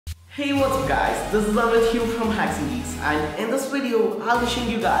Hey, what's up guys, this is Amit here from Hacks and Geeks, and in this video I'll be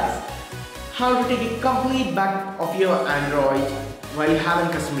showing you guys how to take a complete backup of your Android while having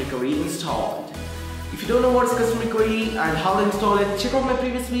custom recovery installed. If you don't know what's custom recovery and how to install it, check out my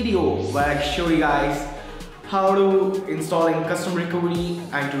previous video where I show you guys how to installing custom recovery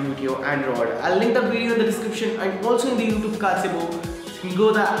and to root your Android. I'll link that video in the description and also in the YouTube cards below, so you can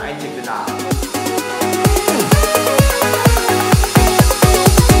go there and check it out.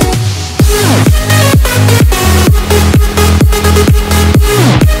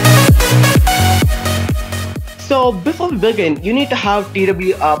 So before we begin, you need to have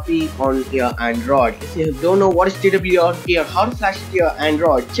TWRP on your Android. If you don't know what is TWRP or how to flash it to your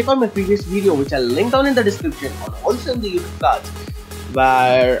Android, check out my previous video which I'll link down in the description and also in the YouTube cards,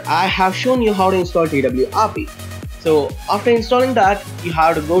 where I have shown you how to install TWRP. So after installing that, you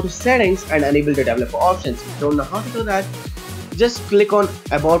have to go to settings and enable the developer options. If you don't know how to do that, just click on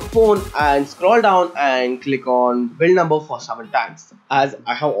about phone and scroll down and click on build number for 7 times. As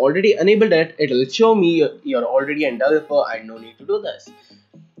I have already enabled it, it will show me you're already a developer and no need to do this.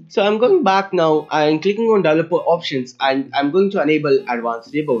 So I'm going back now and clicking on developer options, and I'm going to enable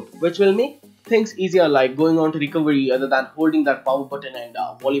advanced reboot, which will make things easier, like going on to recovery other than holding that power button and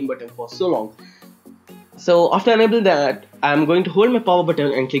volume button for so long. So after enabling that, I'm going to hold my power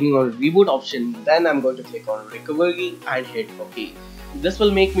button and clicking on reboot option. Then I'm going to click on recovery and hit OK. This will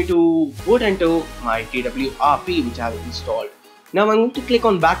make me to boot into my TWRP which I have installed. Now I'm going to click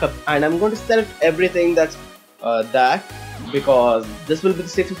on backup and I'm going to select everything that's that, because this will be the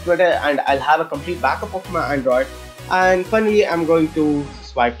safest way and I'll have a complete backup of my Android. And finally I'm going to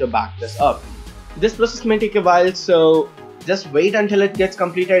swipe to back this up. This process may take a while, so just wait until it gets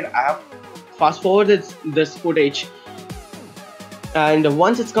completed. I have fast forwarded this footage, and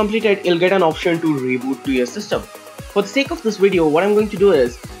once it's completed, you'll get an option to reboot to your system. For the sake of this video, what I'm going to do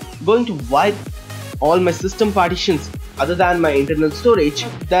is going to wipe all my system partitions other than my internal storage.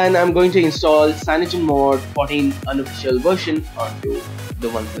 Then I'm going to install CyanogenMod 14 unofficial version onto the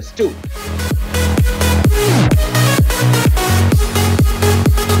OnePlus 2.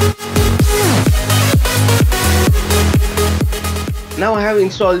 Now I have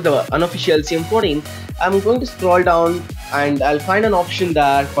installed the unofficial CM14. I'm going to scroll down and I'll find an option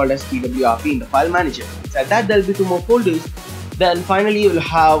there called as TWRP in the file manager. Inside that there'll be 2 more folders. Then finally you'll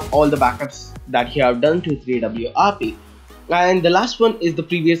have all the backups that you have done to TWRP. And the last one is the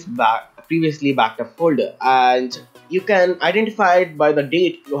previously backed up folder, and you can identify it by the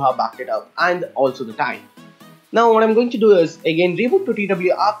date you have backed it up and also the time. Now what I'm going to do is again reboot to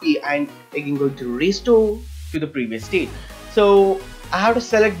TWRP and again going to restore to the previous state. So I have to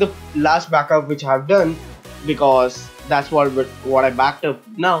select the last backup which I have done, because that's what I backed up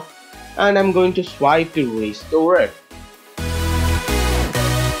now, and I'm going to swipe to restore it.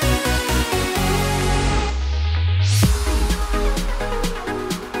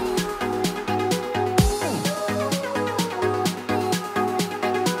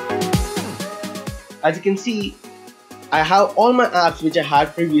 As you can see, I have all my apps which I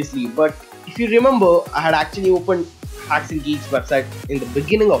had previously, but if you remember, I had actually opened Hacks and Geeks website in the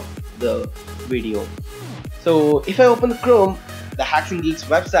beginning of the video. So if I open the Chrome, the Hacks and Geeks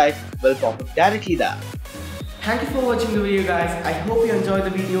website will pop up directly there. Thank you for watching the video guys. I hope you enjoyed the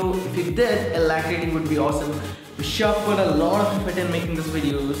video. If you did, a like rating would be awesome. We sure put a lot of effort in making these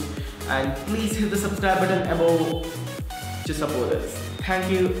videos, and please hit the subscribe button above to support us.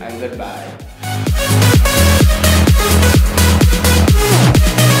 Thank you and goodbye.